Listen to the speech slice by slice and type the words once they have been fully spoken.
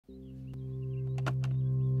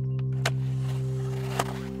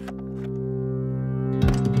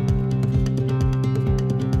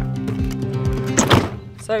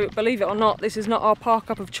So believe it or not, this is not our park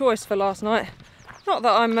up of choice for last night. Not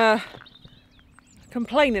that I'm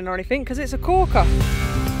complaining or anything, because it's a corker.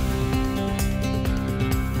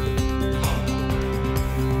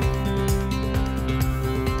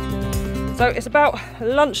 So it's about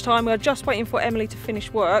lunchtime. We're just waiting for Emily to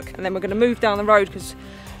finish work, and then we're going to move down the road, because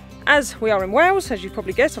as we are in Wales, as you've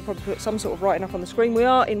probably guessed, I've probably put some sort of writing up on the screen, we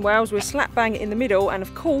are in Wales, we're slap bang in the middle, and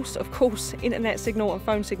of course, internet signal and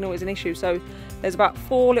phone signal is an issue. So there's about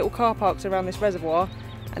 4 little car parks around this reservoir,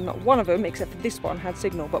 and not one of them, except for this one, had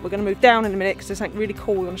signal. But we're going to move down in a minute because there's something really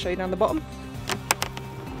cool we want to show you down the bottom.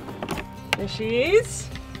 There she is.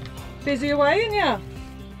 Busy away, ain't ya?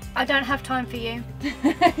 I don't have time for you.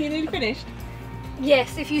 You nearly finished?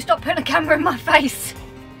 Yes, if you stop putting a camera in my face.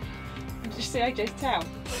 Just see AJ's towel.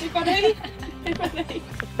 Hey buddy. Hey buddy.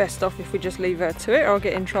 Best off if we just leave her to it, or I'll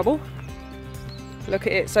get in trouble. Look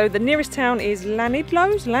at it. So the nearest town is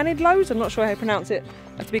Llanidloes. I'm not sure how to pronounce it.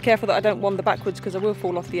 I have to be careful that I don't wander backwards because I will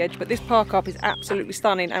fall off the edge. But this park up is absolutely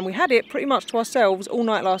stunning, and we had it pretty much to ourselves all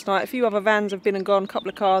night last night. A few other vans have been and gone, a couple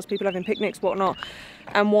of cars, people having picnics, whatnot.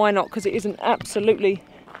 And why not? Because it is an absolutely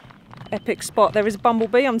epic spot. There is a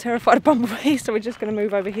bumblebee. I'm terrified of bumblebees, so we're just going to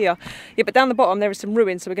move over here. Yeah, but down the bottom there is some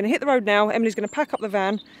ruins, so we're going to hit the road now. Emily's going to pack up the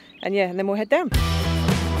van, and yeah, and then we'll head down.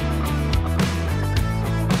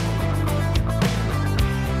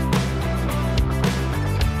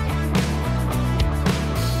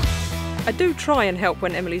 I do try and help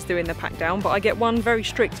when Emily's doing the pack down, but I get one very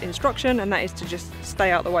strict instruction, and that is to just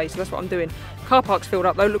stay out the way, so that's what I'm doing. Car park's filled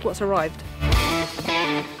up though, look what's arrived.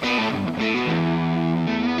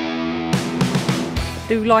 I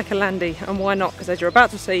do like a landy, and why not? Because as you're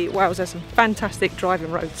about to see, Wales has some fantastic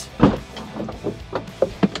driving roads.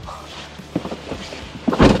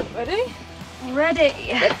 Ready? Ready.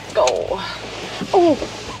 Let's go. Oh,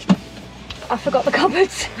 I forgot the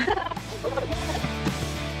cupboards.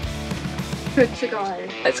 Good to go.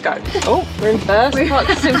 Let's go. Oh, we're in first. Park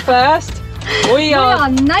this in first. We are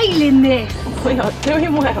nailing this. We are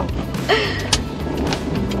doing well.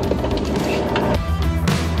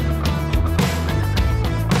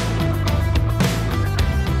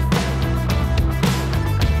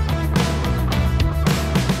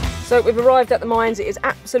 So we've arrived at the mines. It is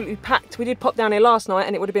absolutely packed. We did pop down here last night,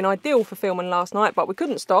 and it would have been ideal for filming last night, but we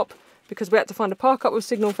couldn't stop because we had to find a park up with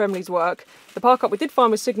signal for Emily's work. The park up we did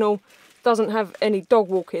find with signal doesn't have any dog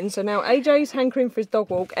walking, so now AJ's hankering for his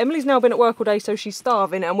dog walk. Emily's now been at work all day, so she's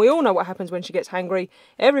starving, and we all know what happens when she gets hangry.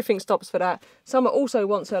 Everything stops for that. Summer also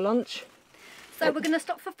wants her lunch. So we're going to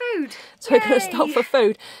stop for food. So we're going to stop for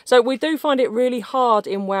food. So we do find it really hard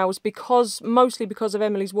in Wales, mostly because of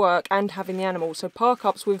Emily's work and having the animals. So park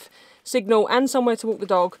ups with signal and somewhere to walk the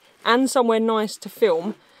dog and somewhere nice to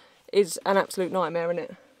film is an absolute nightmare, isn't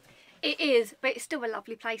it? It is, but it's still a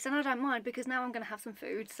lovely place, and I don't mind because now I'm going to have some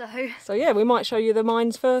food. So yeah, we might show you the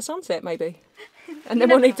mines for sunset maybe. And then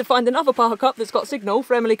we'll need to find another park up that's got signal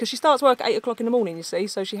for Emily, because she starts work at 8 o'clock in the morning, you see,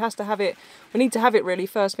 so she has to have it. We need to have it really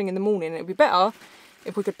first thing in the morning. It'd be better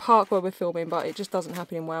if we could park where we're filming, but it just doesn't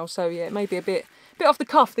happen in Wales. So yeah, it may be a bit off the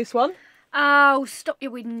cuff, this one. Oh, stop your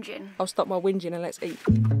whinging. I'll stop my whinging and let's eat.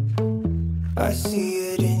 I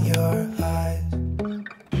see it in your eyes.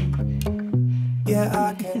 Yeah,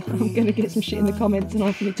 I can. I'm going to get some shit in the comments and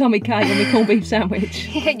offer me Tommy K on my corned beef sandwich.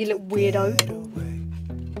 Yeah, you little weirdo.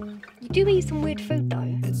 You do eat some weird food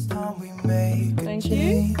though. It's time we make Thank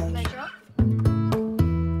you. Pleasure.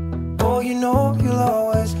 Oh, you know you'll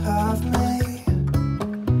always have me.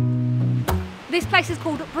 This place is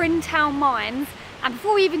called Bryntown Mines, and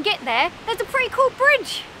before we even get there, there's a pretty cool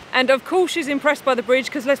bridge. And of course she's impressed by the bridge,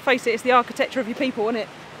 because let's face it, it's the architecture of your people, isn't it?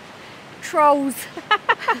 Trolls.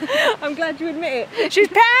 I'm glad you admit it. She's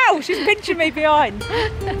pow! She's pinching me behind.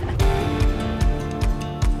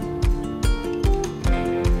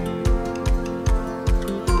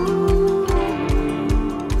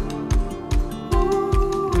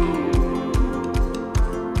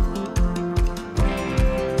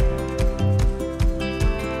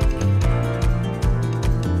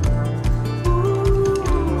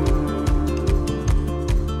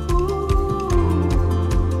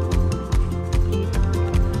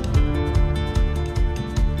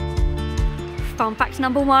 Fun fact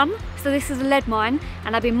number 1, so this is a lead mine,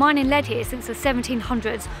 and they've been mining lead here since the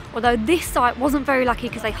 1700s, although this site wasn't very lucky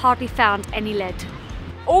because they hardly found any lead.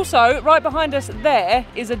 Also, right behind us there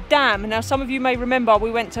is a dam. Now some of you may remember we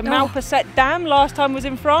went to Malpasset Dam last time we was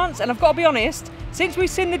in France, and I've got to be honest, since we've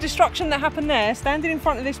seen the destruction that happened there, standing in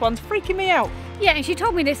front of this one's freaking me out. Yeah, and she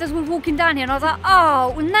told me this as we were walking down here, and I was like,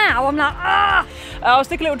 oh, now I'm like, ah! I'll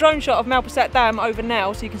stick a little drone shot of Malpasset Dam over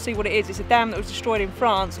now so you can see what it is. It's a dam that was destroyed in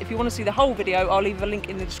France. If you want to see the whole video, I'll leave a link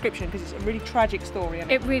in the description because it's a really tragic story.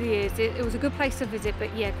 Isn't it? It really is. It was a good place to visit,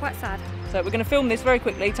 but yeah, quite sad. So we're going to film this very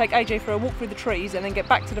quickly, take AJ for a walk through the trees and then get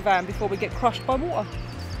back to the van before we get crushed by water.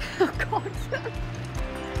 Oh God,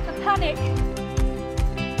 a panic.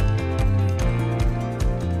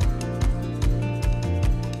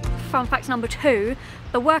 Fun fact number 2,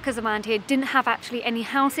 the workers around here didn't have actually any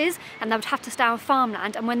houses and they would have to stay on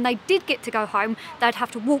farmland, and when they did get to go home they'd have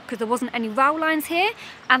to walk because there wasn't any rail lines here,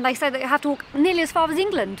 and they say that you have to walk nearly as far as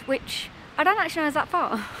England, which I don't actually know is that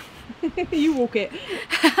far. You walk it.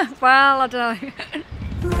 Well, I don't know.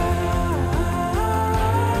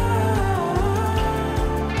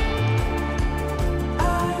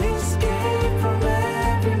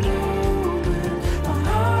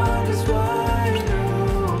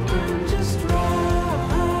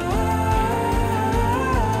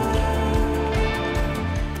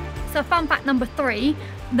 So fun fact number 3,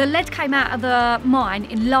 the lead came out of the mine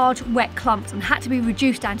in large wet clumps and had to be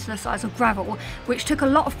reduced down to the size of gravel, which took a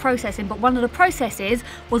lot of processing, but one of the processes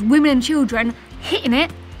was women and children hitting it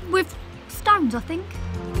with stones, I think.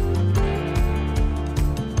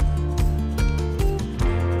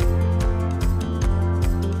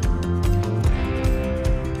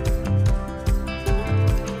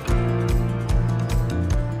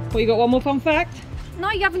 Well, you got one more fun fact? No,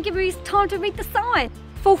 you haven't given me time to read the sign.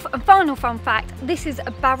 4th and final fun fact, this is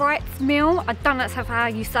a barite mill. I don't know how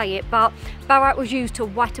you say it, but barite was used to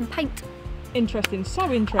whiten paint. Interesting, so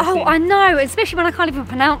interesting. Oh, I know, especially when I can't even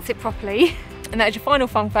pronounce it properly. And that is your final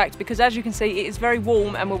fun fact, because as you can see it is very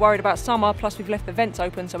warm and we're worried about summer, plus we've left the vents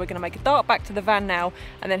open, so we're going to make a dart back to the van now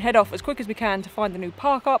and then head off as quick as we can to find the new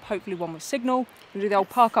park up, hopefully one with signal. We'll do the old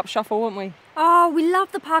park up shuffle, won't we? Oh, we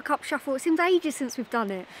love the park up shuffle. It seems ages since we've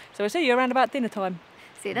done it. So we'll see you around about dinner time.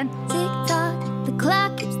 See you then. Tick tock, the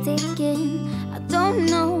clock keeps ticking. I don't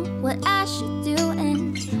know what I should do,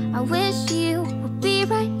 and I wish you would be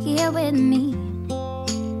right here with me.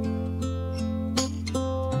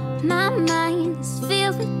 My mind is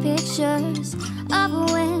filled with pictures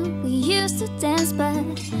of when we used to dance, but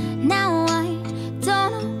now I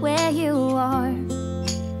don't know where you are.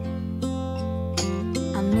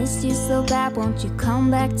 I missed you so bad, won't you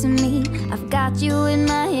come back to me? I've got you in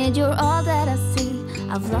my head, you're all that I see.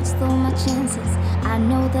 I've lost all my chances, I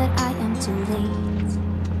know that I am too late.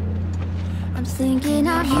 I'm thinking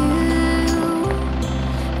of you,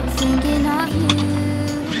 I'm thinking of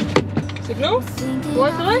you. Signal?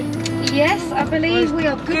 Wi-Fi? Yes, I believe we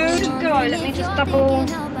are good to go. Let me just double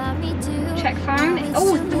check phone.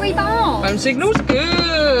 Oh, 3 bars. Phone signal's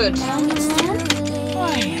good.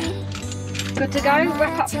 Good to go,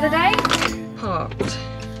 wrap up for the day. Parked.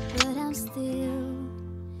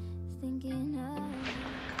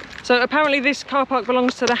 So apparently this car park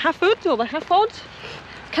belongs to the Hafford or the Hafford.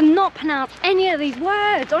 Cannot pronounce any of these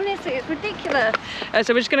words, honestly, it's ridiculous.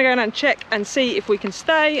 So we're just going to go and check and see if we can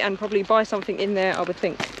stay and probably buy something in there, I would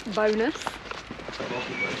think. Bonus.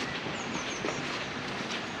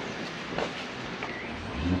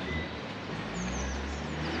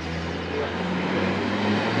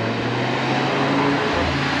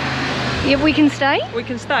 Yeah, we can stay? We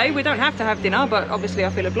can stay. We don't have to have dinner, but obviously I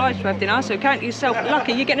feel obliged to have dinner, so count yourself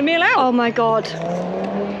lucky you're getting a meal out. Oh my God.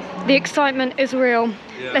 The excitement is real.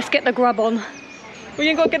 Yeah. Let's get the grub on. Well, you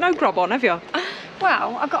ain't got to get no grub on, have you?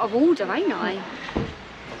 Well, I've got to order, ain't I?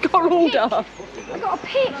 Got to order. I've got to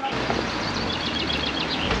pick.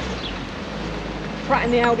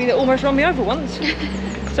 Pratting the Audi that almost run me over once.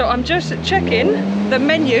 So I'm just checking the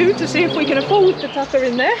menu to see if we can afford to tuck her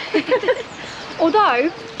in there.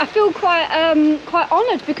 Although I feel quite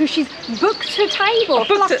honoured because she's booked a table. I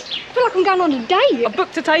feel like I'm going on a date. I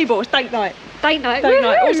booked a table. It's date night. Date night. Date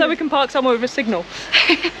night. Also, we can park somewhere with a signal.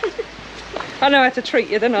 I know how to treat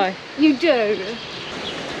you, don't I? You do.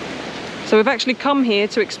 So we've actually come here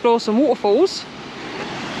to explore some waterfalls,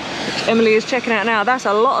 which Emily is checking out now. That's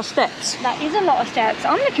a lot of steps. That is a lot of steps.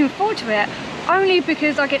 I'm looking forward to it, only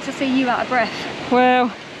because I get to see you out of breath.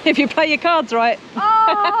 Well, if you play your cards right.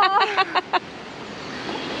 Oh.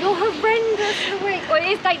 You're horrendous for the week. Well, it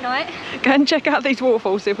is date night. Go and check out these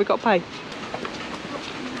waterfalls, see if we've got paid.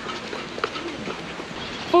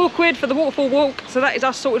 £4 for the waterfall walk, so that is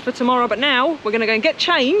us sorted for tomorrow. But now we're going to go and get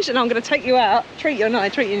changed, and I'm going to take you out. Treat you, no,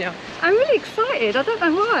 treat you now. I'm really excited. I don't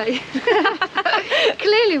know why.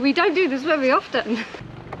 Clearly, we don't do this very often.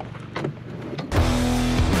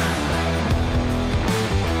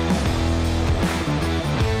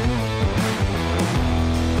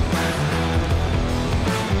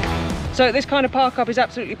 So this kind of park up is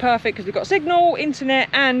absolutely perfect because we've got signal, internet,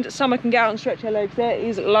 and Summer can get out and stretch her legs. There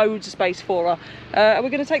is loads of space for her. Are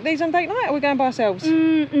we going to take these on date night, or are we going by ourselves?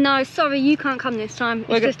 No, sorry, you can't come this time.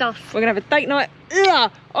 It's just us. We're going to have a date night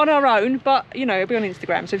on our own, but you know, it'll be on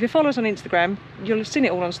Instagram. So if you follow us on Instagram, you'll have seen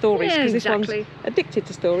it all on stories, because this one's addicted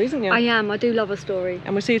to stories, isn't you? I am. I do love a story.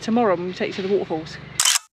 And we'll see you tomorrow when we take you to the waterfalls.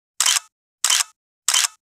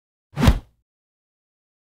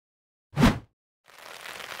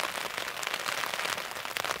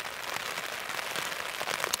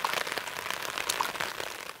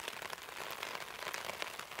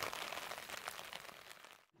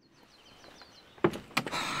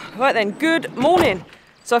 Right then, good morning.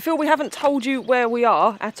 So I feel we haven't told you where we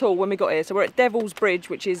are at all when we got here. So we're at Devil's Bridge,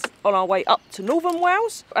 which is on our way up to Northern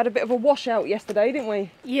Wales. Had a bit of a washout yesterday, didn't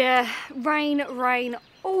we? Yeah, rain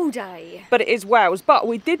all day. But it is Wales. But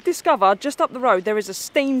we did discover just up the road there is a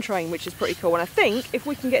steam train, which is pretty cool. And I think if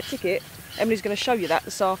we can get a ticket, Emily's going to show you that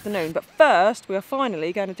this afternoon. But first, we are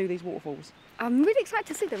finally going to do these waterfalls. I'm really excited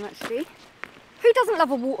to see them, actually. Who doesn't love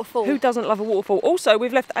a waterfall? Who doesn't love a waterfall? Also,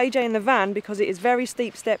 we've left AJ in the van because it is very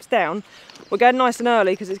steep steps down. We're going nice and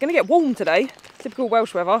early because it's going to get warm today. Typical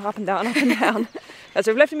Welsh weather, up and down, up and down.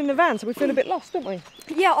 So we've left him in the van, so we feel a bit lost, don't we?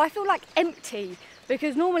 Yeah, I feel like empty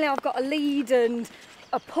because normally I've got a lead and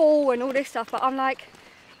a pull and all this stuff, but I'm like,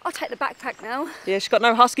 I'll take the backpack now. Yeah, she's got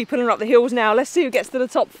no husky pulling her up the hills now. Let's see who gets to the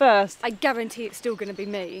top first. I guarantee it's still going to be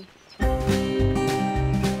me.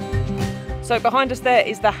 So behind us there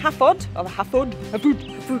is the Hafod, or the Hafod.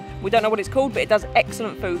 We don't know what it's called, but it does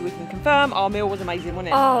excellent food. We can confirm our meal was amazing, wasn't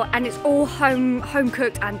it? Oh, and it's all home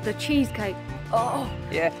cooked, and the cheesecake. Oh.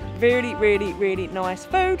 Yeah, really, really, really nice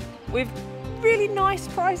food with really nice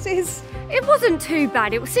prices. It wasn't too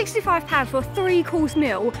bad. It was £65 for a 3-course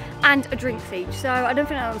meal and a drink each, so I don't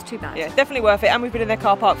think that was too bad. Yeah, definitely worth it. And we've been in their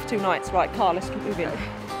car park for 2 nights. Right, car, let's keep moving.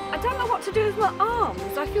 I don't know what to do with my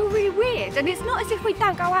arms. I feel really weird. And it's not as if we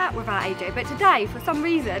don't go out without AJ, but today, for some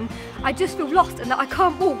reason, I just feel lost and that I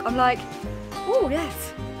can't walk. I'm like, oh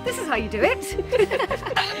yes, this is how you do it.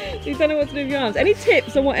 You don't know what to do with your arms. Any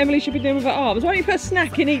tips on what Emily should be doing with her arms? Why don't you put a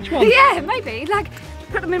snack in each one? Yeah, maybe. Like,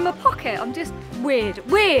 put them in my pocket. I'm just weird.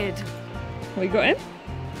 What you got in?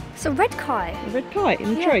 It's a red kite. A red kite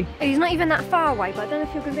in the tree? He's not even that far away, but I don't know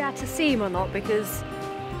if you're going to be able to see him or not because...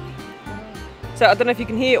 So I don't know if you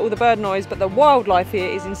can hear all the bird noise, but the wildlife here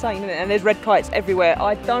is insane, isn't it? And there's red kites everywhere.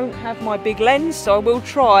 I don't have my big lens, so I will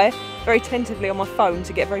try very tentatively on my phone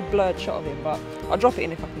to get a very blurred shot of him, but I'll drop it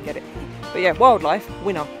in if I can get it. But yeah, wildlife,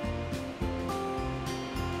 winner.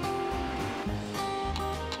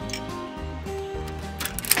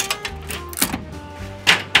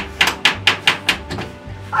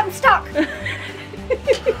 I'm stuck! I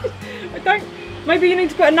don't... Maybe you need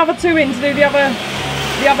to put another 2 in to do the other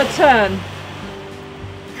turn.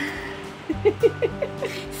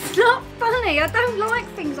 It's not funny. I don't like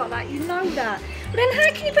things like that. You know that. But then how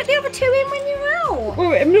can you put the other 2 in when you're out?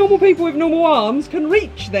 Well, if normal people with normal arms can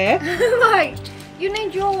reach there. Right. You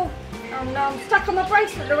need your... Oh no, I'm stuck on my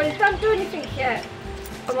bracelet, Louise. Don't do anything yet.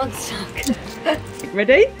 I'm unstuck.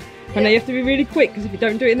 Ready? Yeah. And now you have to be really quick because if you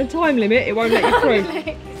don't do it in the time limit, it won't let you through.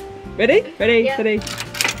 Ready? Ready? Yeah. Steady. Is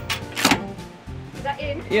that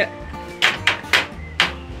in? Yeah.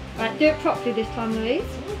 Right, do it properly this time, Louise.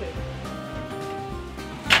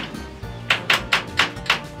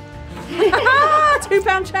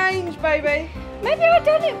 £2 change, baby. Maybe I've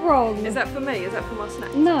done it wrong. Is that for me? Is that for my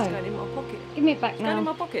snack? No. It's going in my pocket. Give me it back It's now. going in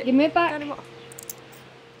my pocket. Give me it back. Going in my...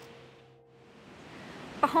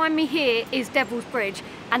 Behind me here is Devil's Bridge,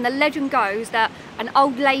 and the legend goes that an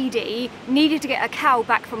old lady needed to get a cow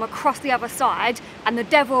back from across the other side, and the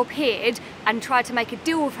devil appeared and tried to make a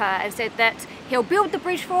deal with her and said that he'll build the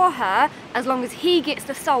bridge for her as long as he gets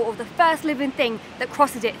the soul of the first living thing that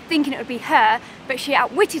crosses it, thinking it would be her, but she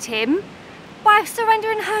outwitted him by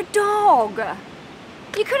surrendering her dog.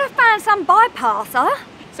 You could have found some bypasser.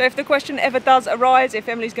 So if the question ever does arise, if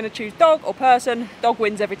Emily's going to choose dog or person, dog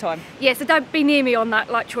wins every time. Yeah, so don't be near me on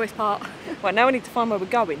that like choice part. Right, now we need to find where we're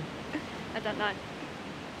going. I don't know.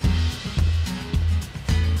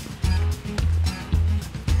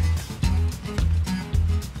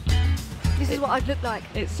 This is what I'd look like.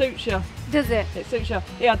 It suits you. Does it? It suits you.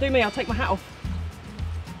 Yeah, do me. I'll take my hat off.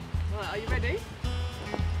 Right, are you ready?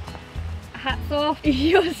 Hats off.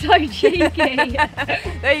 You're so cheeky.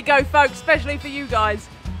 There you go, folks, especially for you guys.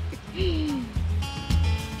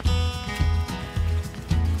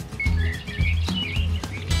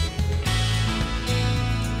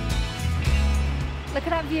 Look at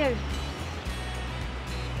that view.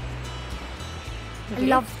 I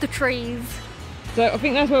love the trees. So I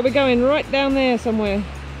think that's where we're going, right down there somewhere.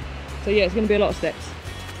 So yeah, it's going to be a lot of steps.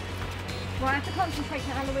 Right, I have to concentrate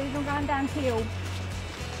now, Louise, I'm going downhill.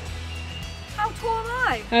 How tall am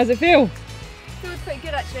I? How does it feel? Feels pretty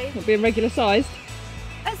good actually. Not being regular sized.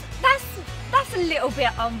 That's a little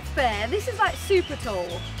bit unfair. This is like super tall.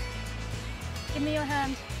 Give me your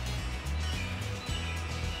hand.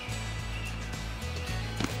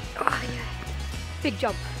 Oh yeah. Big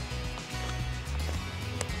jump.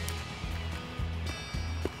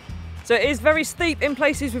 So it is very steep in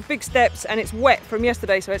places with big steps, and it's wet from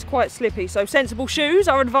yesterday, so it's quite slippy. So sensible shoes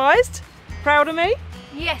are advised. Proud of me?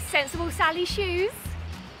 Yes, sensible Sally shoes.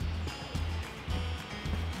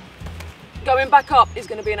 Going back up is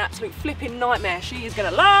going to be an absolute flipping nightmare. She is going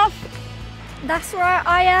to laugh. That's right,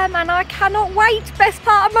 I am, and I cannot wait. Best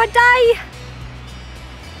part of my day.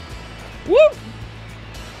 Woo!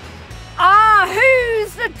 Ah,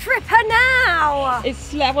 who's the tripper now?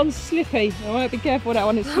 That one's slippy. All right, be careful, that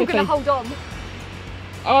one is slippy. I'm going to hold on.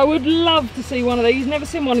 I would love to see one of these. Never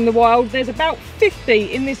seen one in the wild. There's about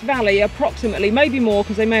 50 in this valley, approximately, maybe more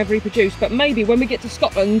because they may have reproduced, but maybe when we get to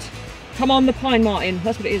Scotland, come on, the pine marten.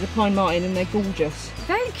 That's what it is, a pine marten, and they're gorgeous.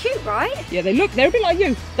 Very cute, right? Yeah, they're a bit like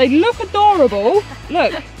you. They look adorable.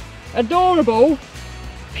 Look, adorable,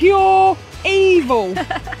 pure evil.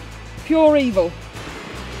 Pure evil.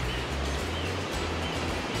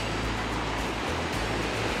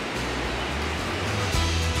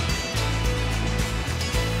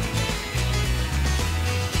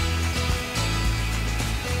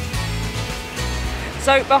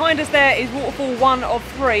 So behind us there is waterfall 1 of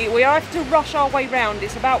 3. We have to rush our way round.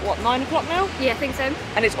 It's about, what, 9 o'clock now? Yeah, I think so.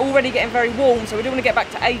 And it's already getting very warm, so we don't want to get back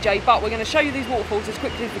to AJ, but we're going to show you these waterfalls as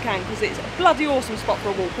quickly as we can because it's a bloody awesome spot for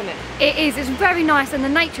a walk, isn't it? It is, it's very nice, and the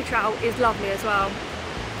nature trail is lovely as well.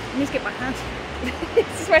 I need to get my hand.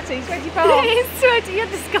 It's sweaty palm. It is sweaty, you're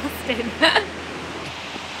disgusting.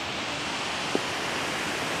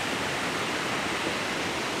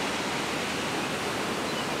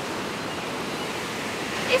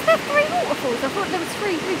 Is there 3 waterfalls? I thought there was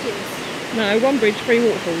 3 bridges. No, 1 bridge, 3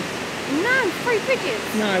 waterfalls. No, 3 bridges.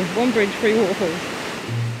 No, 1 bridge, 3 waterfalls.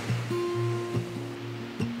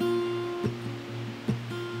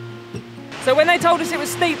 So when they told us it was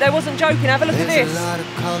steep, they wasn't joking. Have a look at this.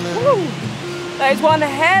 Woo! That is one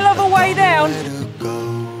hell of a way down.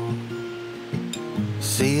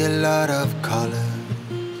 See a lot of colour,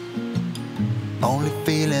 only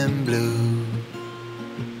feeling blue.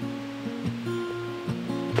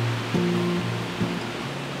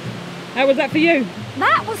 How was that for you?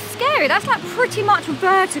 That was scary. That's like pretty much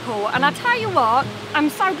vertical. And I tell you what, I'm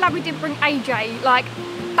so glad we didn't bring AJ. Like,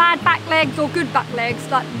 bad back legs or good back legs,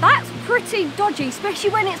 like that's pretty dodgy,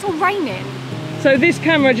 especially when it's all raining. So this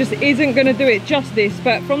camera just isn't going to do it justice,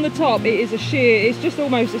 but from the top it is a sheer, it's just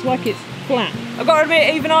almost, it's like it's flat. I've got to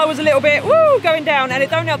admit, even I was a little bit, woo, going down, and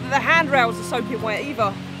it don't help that the handrails are soaking wet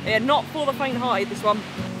either. Yeah, not for the faint-hearted, this one.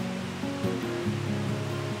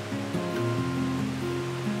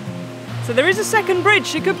 So there is a second bridge.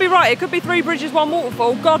 She could be right. It could be 3 bridges, 1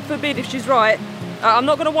 waterfall. God forbid if she's right. I'm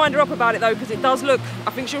not going to wind her up about it though, because it does look,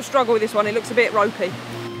 I think she'll struggle with this one. It looks a bit ropey.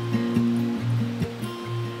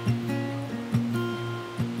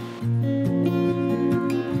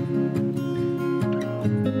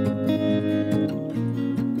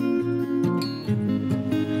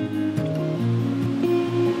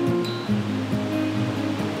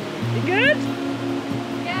 You good?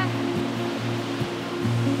 Yeah.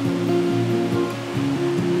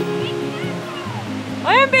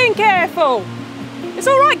 I am being careful. It's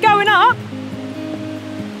all right going up.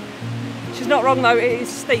 She's not wrong though, it is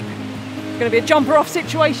steep. It's going to be a jumper off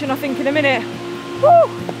situation, I think, in a minute. Woo!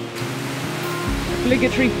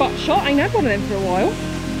 Obligatory butt shot, ain't had one of them for a while.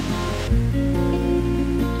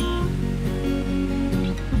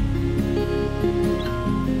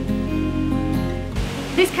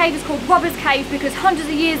 This cave is called Robbers Cave because hundreds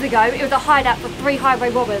of years ago it was a hideout for 3 highway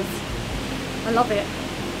robbers. I love it.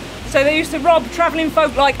 So they used to rob travelling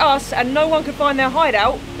folk like us, and no one could find their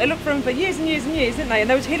hideout. They looked for them for years and years and years, didn't they? And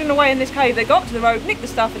they was hidden away in this cave. They got up to the road, nicked the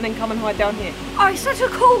stuff, and then come and hide down here. Oh, it's such a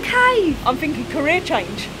cool cave. I'm thinking career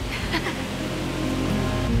change.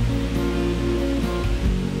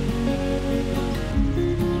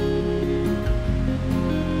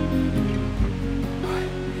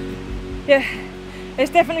 Yeah, it's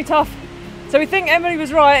definitely tough. So we think Emily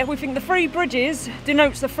was right. We think the 3 bridges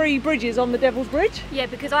denotes the 3 bridges on the Devil's Bridge. Yeah,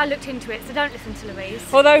 because I looked into it, so don't listen to Louise.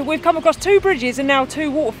 Although we've come across 2 bridges and now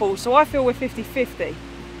 2 waterfalls, so I feel we're 50-50.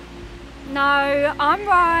 No, I'm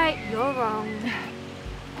right, you're wrong.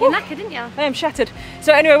 You're knackered, didn't you? I am shattered.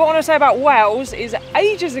 So anyway, what I want to say about Wales is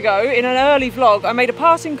ages ago in an early vlog, I made a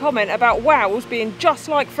passing comment about Wales being just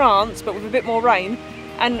like France, but with a bit more rain.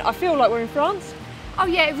 And I feel like we're in France. Oh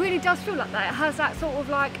yeah, it really does feel like that. It has that sort of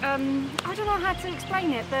like, I don't know how to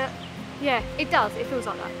explain it, but yeah, it does. It feels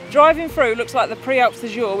like that. Driving through looks like the Pre-Alps de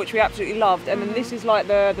Jour, which we absolutely loved, and then this is like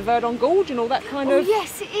the Rheidon Gorge and all that kind of... Oh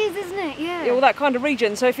yes, it is, isn't it? Yeah. All that kind of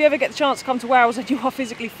region. So if you ever get the chance to come to Wales and you are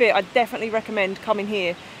physically fit, I definitely recommend coming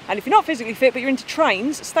here. And if you're not physically fit, but you're into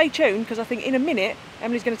trains, stay tuned, because I think in a minute,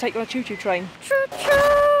 Emily's going to take you on a choo-choo train.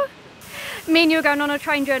 Choo-choo! Me and you are going on a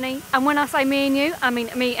train journey, and when I say me and you, I mean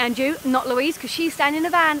me and you, not Louise, because she's staying in the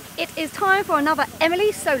van. It is time for another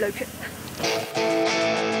Emily solo trip.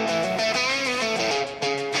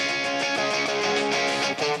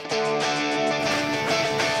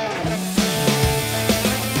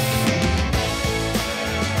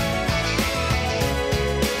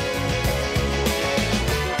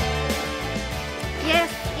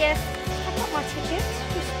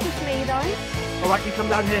 Alright, you come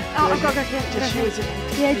down here. Oh, I've got to go here. Just you, is it?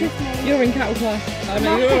 Yeah, just me. You're in cattle class. Oh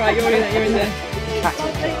no, you're alright, you're in there.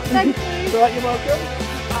 Thank you. Alright, you're welcome.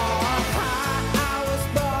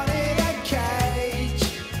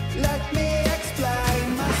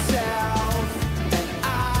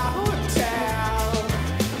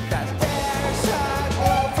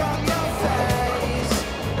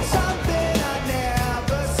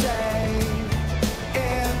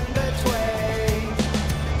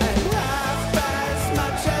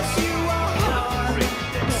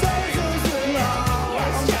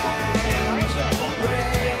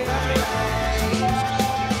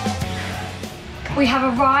 We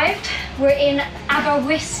have arrived. We're in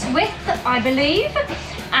Aberystwyth, I believe,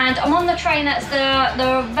 and I'm on the train that's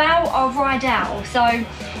the Vale of Rheidon. So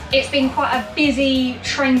it's been quite a busy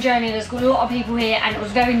train journey. There's got a lot of people here, and it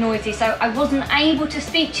was very noisy. So I wasn't able to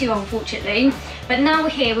speak to you, unfortunately. But now we're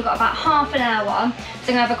here. We've got about half an hour, so I'm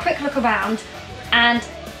gonna have a quick look around, and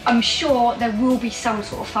I'm sure there will be some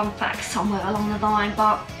sort of fun facts somewhere along the line.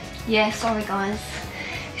 But yeah, sorry guys,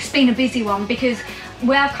 it's been a busy one because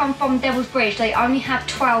where I've come from, Devil's Bridge, they only have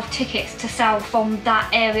 12 tickets to sell from that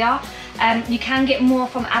area. You can get more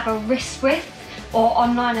from Aberystwyth or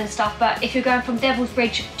online and stuff, but if you're going from Devil's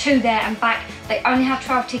Bridge to there and back, they only have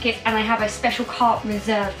 12 tickets and they have a special cart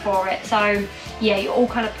reserved for it. So yeah, you're all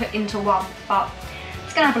kind of put into one, but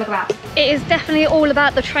let's go and have a look around. It is definitely all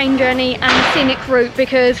about the train journey and the scenic route,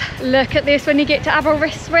 because look at this when you get to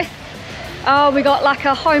Aberystwyth. Oh, we got like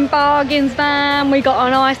a home bargains van, we got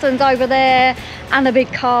an Iceland over there, and a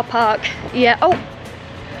big car park. Yeah, oh,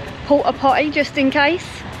 porta potty just in case.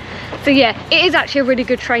 So yeah, it is actually a really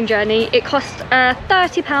good train journey. It costs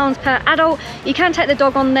 £30 per adult. You can take the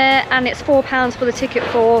dog on there, and it's £4 for the ticket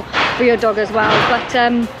for your dog as well. But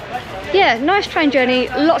yeah, nice train journey,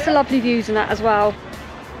 lots of lovely views in that as well.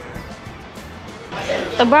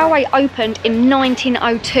 The railway opened in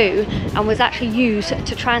 1902 and was actually used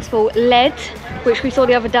to transport lead, which we saw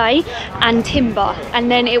the other day, and timber,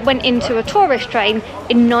 and then it went into a tourist train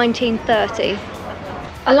in 1930.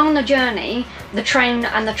 Along the journey, the train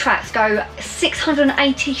and the tracks go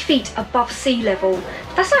 680 feet above sea level.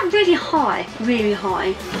 That's like really high, really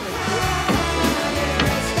high.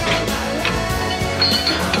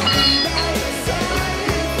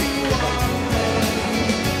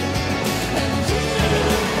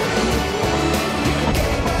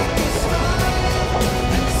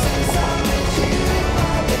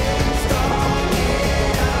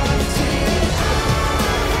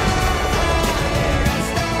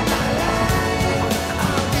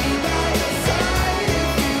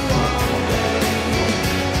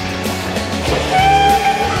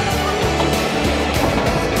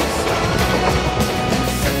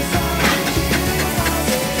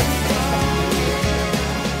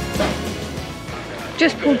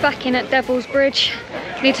 Just pulled back in at Devil's Bridge.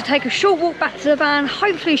 Need to take a short walk back to the van.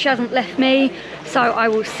 Hopefully she hasn't left me, so I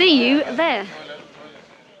will see you there.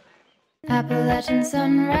 Appalachian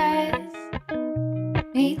sunrise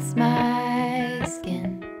meets my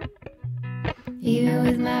skin. Even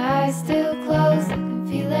with my eyes still closed, I can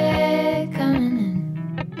feel it coming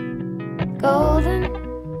in. Golden,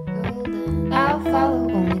 golden, I'll follow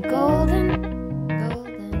only golden,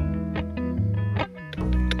 golden,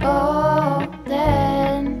 golden,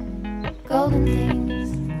 golden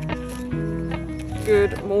things.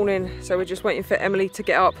 Good morning. So we're just waiting for Emily to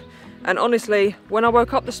get up, and honestly, when I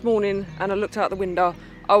woke up this morning and I looked out the window,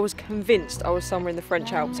 I was convinced I was somewhere in the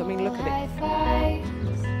French Alps. I mean, look at it.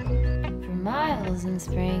 For miles in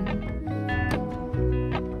spring,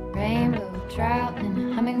 rainbow trout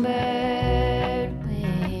and hummingbird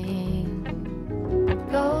wing.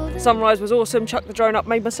 Golden. Sunrise was awesome, chucked the drone up,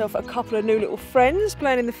 made myself a couple of new little friends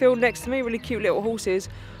playing in the field next to me, really cute little horses.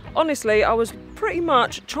 Honestly, I was pretty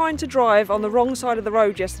much trying to drive on the wrong side of the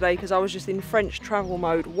road yesterday because I was just in French travel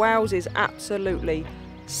mode. Wales is absolutely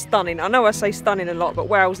stunning. I know I say stunning a lot, but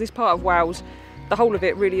Wales, this part of Wales, the whole of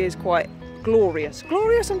it really is quite glorious.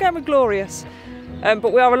 Glorious? I'm going with glorious.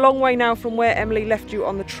 But we are a long way now from where Emily left you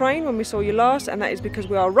on the train when we saw you last, and that is because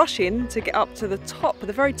we are rushing to get up to the top,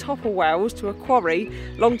 the very top of Wales, to a quarry.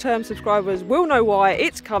 Long-term subscribers will know why.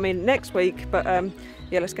 It's coming next week, but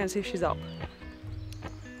yeah, let's go and see if she's up.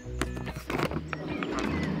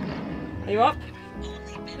 Are you up?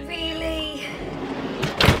 Really?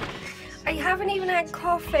 I haven't even had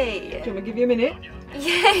coffee. Do you want me to give you a minute?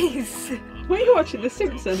 Yes. Were you watching The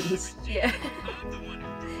Simpsons? Yeah.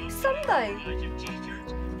 Sunday.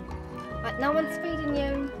 Right, no one's feeding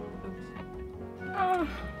you. Oh.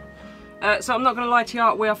 So I'm not going to lie to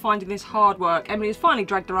you, we are finding this hard work. Emily has finally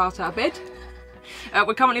dragged her out of bed.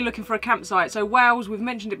 We're currently looking for a campsite. So Wales, we've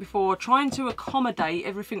mentioned it before, trying to accommodate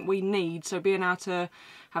everything we need. So being able to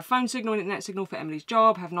have phone signal and internet signal for Emily's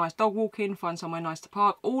job, have nice dog walking, find somewhere nice to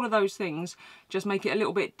park, all of those things just make it a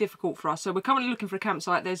little bit difficult for us. So we're currently looking for a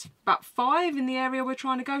campsite. There's about 5 in the area we're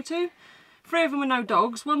trying to go to. 3 of them with no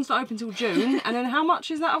dogs, one's not open till June, and then how much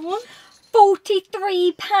is that other one?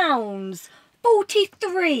 £43.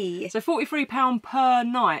 43. So £43 per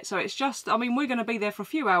night. So it's just, I mean, we're going to be there for a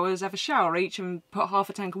few hours, have a shower each and put half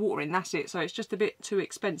a tank of water in, that's it. So it's just a bit too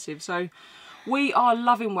expensive. So we are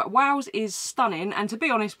loving Wales is stunning, and to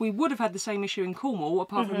be honest, we would have had the same issue in Cornwall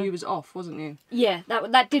apart from you was off, wasn't you? Yeah,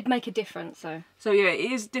 that did make a difference. So yeah,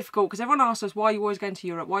 it is difficult because everyone asks us why are you always going to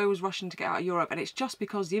Europe, why are you always rushing to get out of Europe, and it's just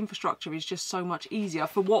because the infrastructure is just so much easier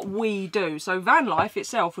for what we do. So van life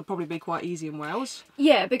itself would probably be quite easy in Wales.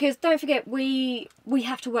 Yeah, because don't forget we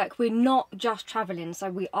have to work. We're not just travelling,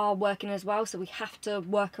 so we are working as well. So we have to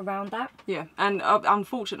work around that. Yeah, and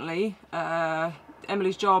unfortunately,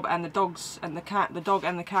 Emily's job and the dogs and the cat, the dog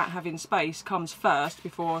and the cat having space comes first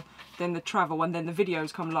before then the travel, and then the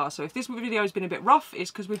videos come last. So if this video has been a bit rough, it's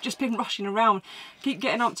because we've just been rushing around, keep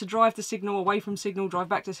getting up to drive to signal, away from signal, drive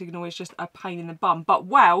back to signal. It's just a pain in the bum. But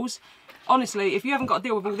Wales, honestly, if you haven't got to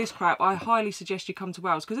deal with all this crap, I highly suggest you come to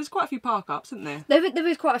Wales because there's quite a few park ups, isn't there? There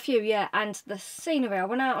is quite a few, yeah. And the scenery, I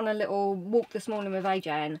went out on a little walk this morning with AJ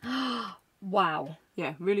and wow.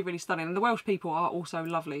 Yeah, really, really stunning. And the Welsh people are also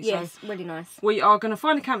lovely. Yes, so really nice. We are going to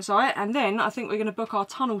find a campsite, and then I think we're going to book our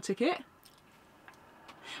tunnel ticket.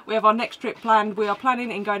 We have our next trip planned. We are planning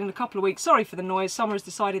in going in a couple of weeks. Sorry for the noise. Summer has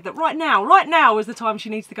decided that right now is the time she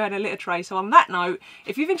needs to go in a litter tray. So on that note,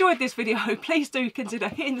 if you've enjoyed this video, please do consider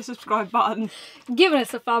hitting the subscribe button, giving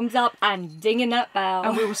us a thumbs up and dinging that bell.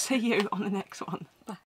 And we will see you on the next one.